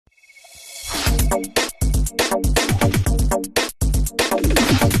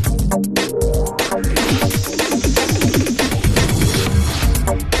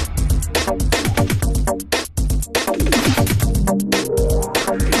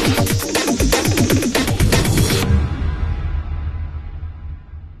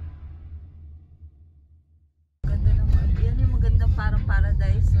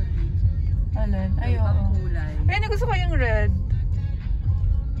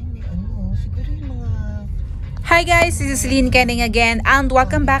Hi guys, this is Lynn Kenning again and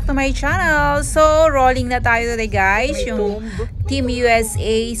welcome back to my channel. So, rolling na tayo today guys. Yung Team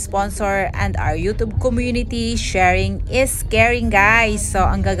USA sponsor and our YouTube community sharing is caring guys. So,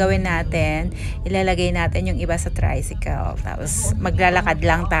 ang gagawin natin, ilalagay natin yung iba sa tricycle. Tapos, maglalakad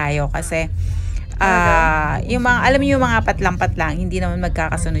lang tayo kasi yung mga, alam niyo yung mga patlang-patlang, hindi naman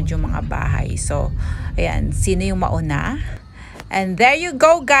magkakasunod yung mga bahay. So, ayan, sino yung mauna? And there you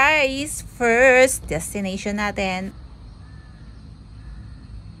go guys, first destination natin.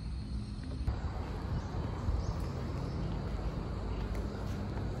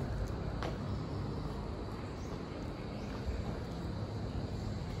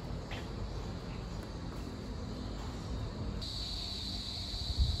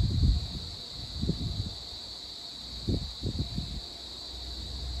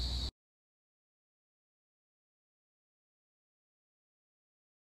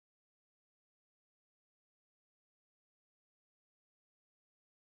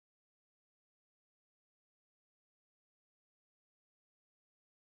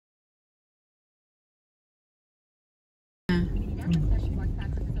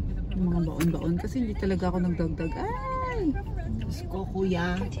 Mga baon-baon kasi hindi talaga ako nagdagdag. Ay! Diyos ko,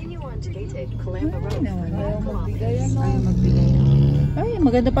 kuya. Ayaw magbigay. Ay,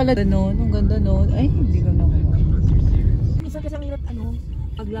 maganda pala noon. Ang ganda noon. Ay, hindi ko na ako. Minsan kasi ang hirap,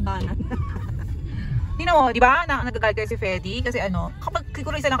 paglabanan. Tingnan mo, di ba? Nagagalit kayo si Fedy kasi kapag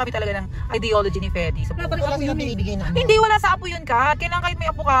siguro isa lang kami talaga ng ideology ni Fedy. So, wala yun binibigay na hindi, wala sa apo yun ka. Kailangan kahit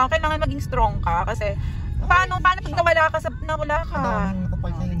may apo ka, kailangan maging strong ka kasi paano pag nawala ka nawala ka? Daming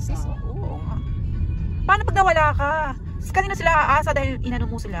nakapal na yun sis. Oo nga. Paano pag nawala ka? Kanina sila aasa dahil inano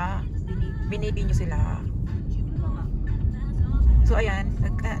mo sila. Binibi nyo sila. So ayan,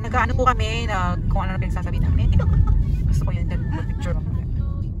 nag-ano po kami na kung ano na pinagsasabihin namin. Gusto ko yun, picture mo.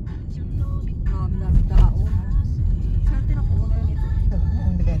 Daming tao. Swerte na po na nito.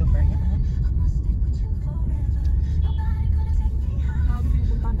 Ang developer niya.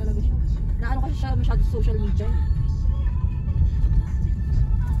 Pupuntahan talaga siya. Naano kasi siya masyado social media.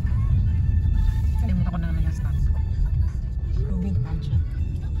 Kalimutan ko na naman yung stance ko. Ruined project.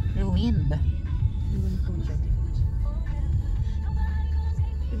 Ruined project.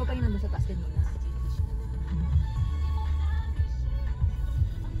 Iba pa yun nandun sa taas din muna.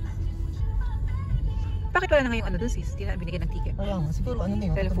 Bakit wala na ngayong doon sis? Hindi na binigay ng ticket. Kaya nga, siguro na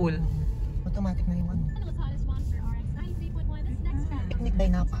yun. Full. Automatic na yung Picnic by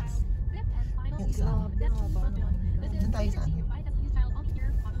Napas. Yung isa. Doon tayo sa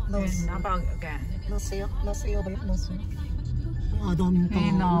Laussane ba yun? Laussane? Daming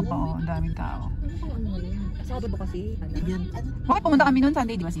tao. Daming tao. Sabado kasi. Bakit pumunta kami noon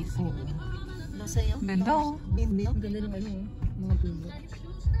Sunday, di ba sis? Oo. Laussane? Ganda oh. Windmill? Ganda ng mga pulo.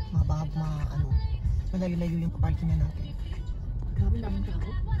 Malayo-layo yung parking na natin. Grabe, daming tao.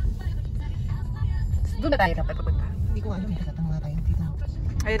 Doon na tayo dapat pupunta. Hindi ko alam, kakatang mga tayo dito.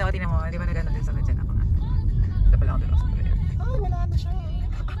 Ayun ako, tinan mo, di ba nagano din sa medyan ako nga. Ito pala ako doon sa medyan. Wala na siya.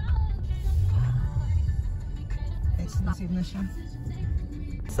 Exclusive na siya.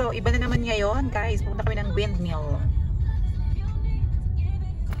 So, iba na naman ngayon guys. Pupunta kami ng Windmill.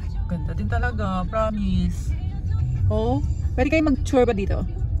 Ganda din talaga, promise. Oh, pwede kayo mag-tour ba dito?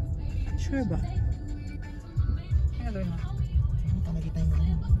 Sure ba? Ano gawin mo? Nakita yung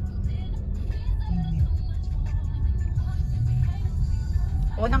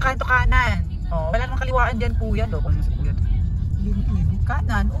Unang kanto kanan. Oh, wala namang kaliwaan dyan po yan. Local na si kuya.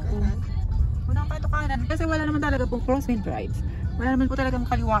 Kanan, oo. Unang kanto kanan. Kasi wala naman talaga pong crosswind rides. Wala naman po talagang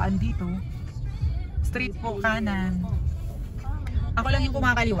kaliwaan dito. Straight po kanan. Ako lang yung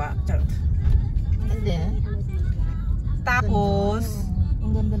kumakaliwa. Charot. Hindi. Tapos,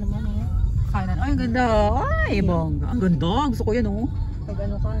 ang ganda naman kanan. Ay, ang ganda. Ay, bongga. Ang ganda. Gusto ko yan, oh. Pag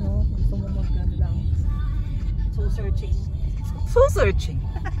ano ka, gusto mo mag-ano lang. Soul searching. Soul searching.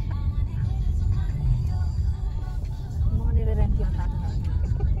 Yung mga nire-rent yung tato natin.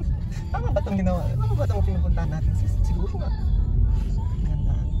 Tama ba itong ginawa? Tama ba itong pinupuntahan natin? Siguro nga.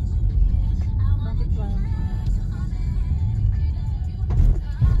 Ganda. Bakit ba?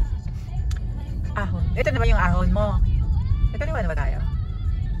 Ahon. Ito na ba yung ahon mo? Nagkaliwa na ba tayo?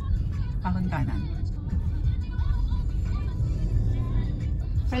 Ahon Kanan.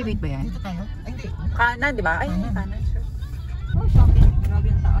 Private ba yan? Dito tayo? Ay, hindi. Kanan, di ba? Ay, kanan, sure. Oh, shopping. Grabe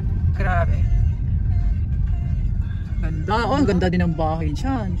ang taan. Grabe. Ganda. Oh, ang ganda din ng bahay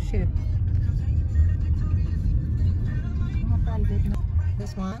dyan. Shit. Mga private na.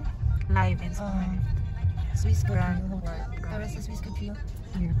 This one? Live and Swiss Grand. coffee. There is a Swiss coffee.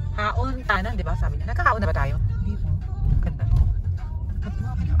 Haon, kanan, di ba? Sabi niya. Nagkakaon na ba tayo? Hindi po. Ganda.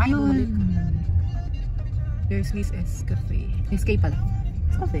 Ayun. There's Swiss Cafe. SK pala.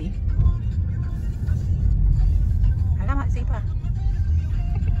 Cafe. Alam, SK pa.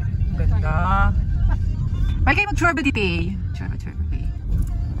 Ganda. May kayo mag-churba dito eh. Churba.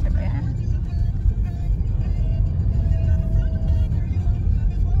 Churba yan.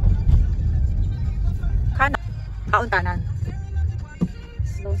 Kanan. Kaon kanan.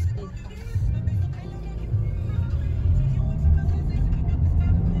 Slow speed.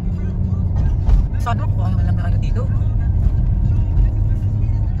 Sana ko ano lang na ano dito.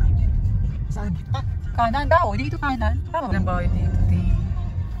 Saan? Kanan daw. Dito kanan. Tama ba lang ba yun dito?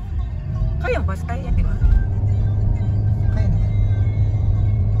 Kaya ba? Kaya, di ba? Kaya naman.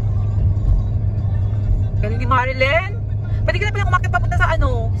 Galing ni Marilyn. Pwede ka na pala kumakit papunta sa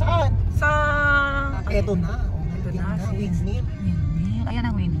ano? Saan? Sa... Ito na. Ito na. Windmill. Windmill. Ayan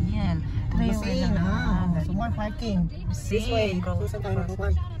ang windmill. Ito na yung Laussane na. So more parking. This way. So saan tayo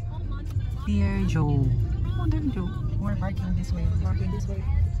nagpapark? Dear Joe. Oh, Dear Joe. More parking this way. Parking this way.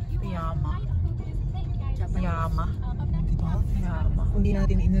 Yama. Yama. Diba? Yama. Kung di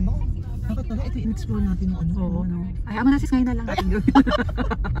natin inano. Dapat pala ito in-explore natin ng ano. Oo, no. Ay, ama nasis ngayon na lang natin yun.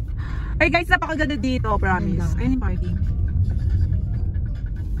 Hey guys, napakaganda dito, promise. Ayan yung parking.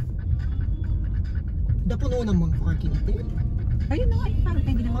 Dapuno naman parking ito. Ayun na, ayun parang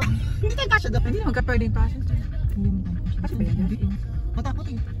pwede naman. Hindi tayo kasya dapat. Hindi naman ka-pwede yung passion. Hindi mo tayo kasya. Kasi ba yan? Hindi. Matakot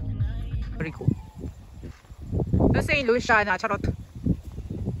eh. Very cool. Doon sa Laussane, charot.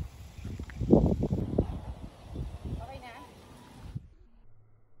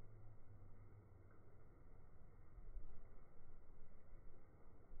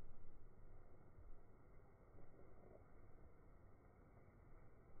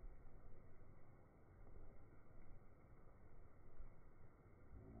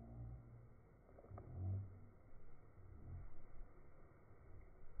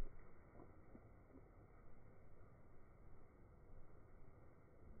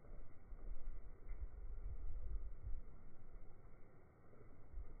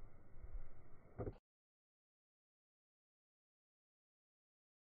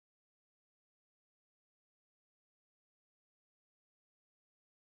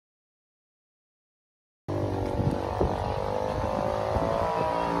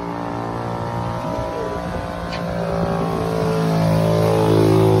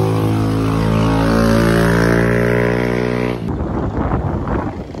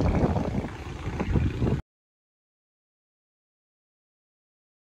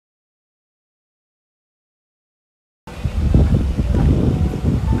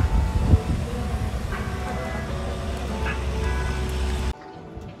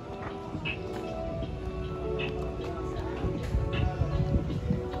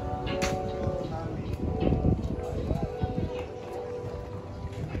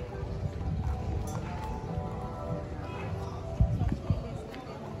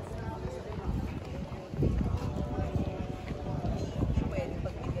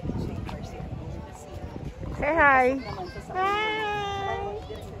 Say hi. Hi!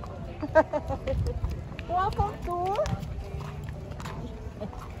 Welcome to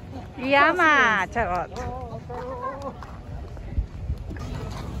Yama, charot.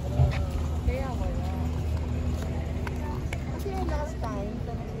 Kaya wala. Kasi yung last time,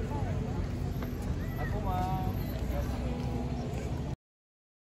 ako ma.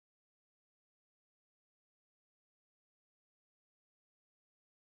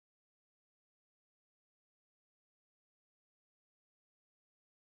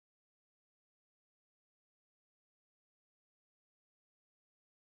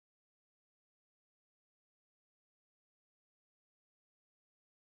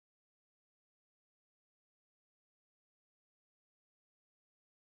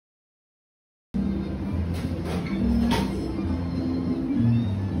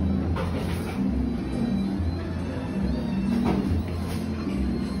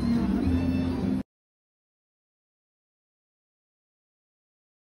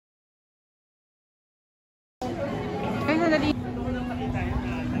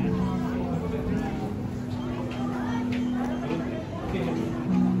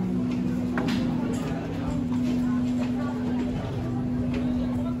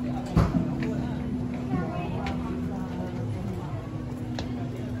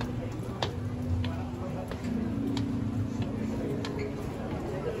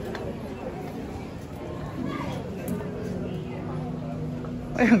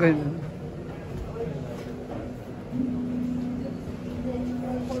 Ay, ang ganun.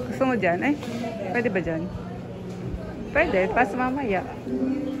 Gusto mo dyan? Ay, pwede ba dyan? Pwede, pas mamaya.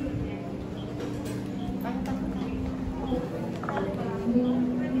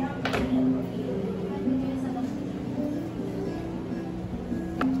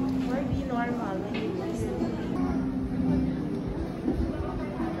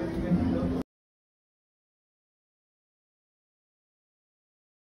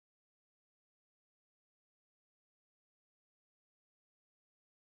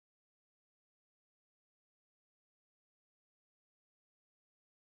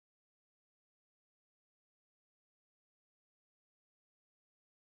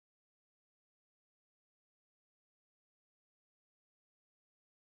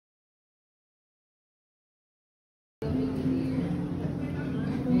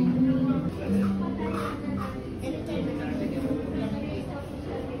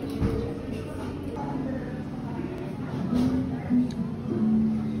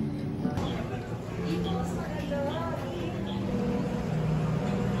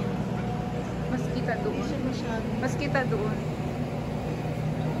 Mas kita doon. Mas kita doon.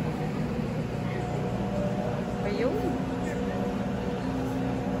 Ayun.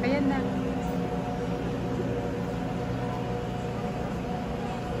 Ayan na.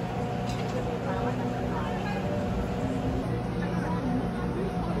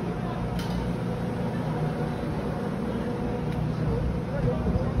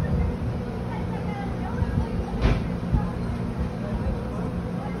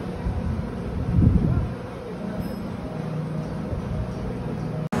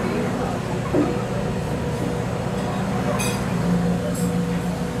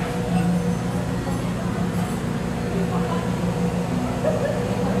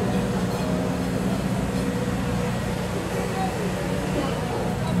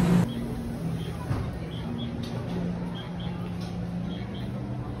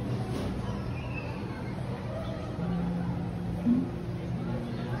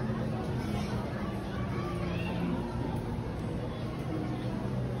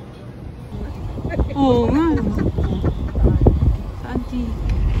 Oo nga. Saan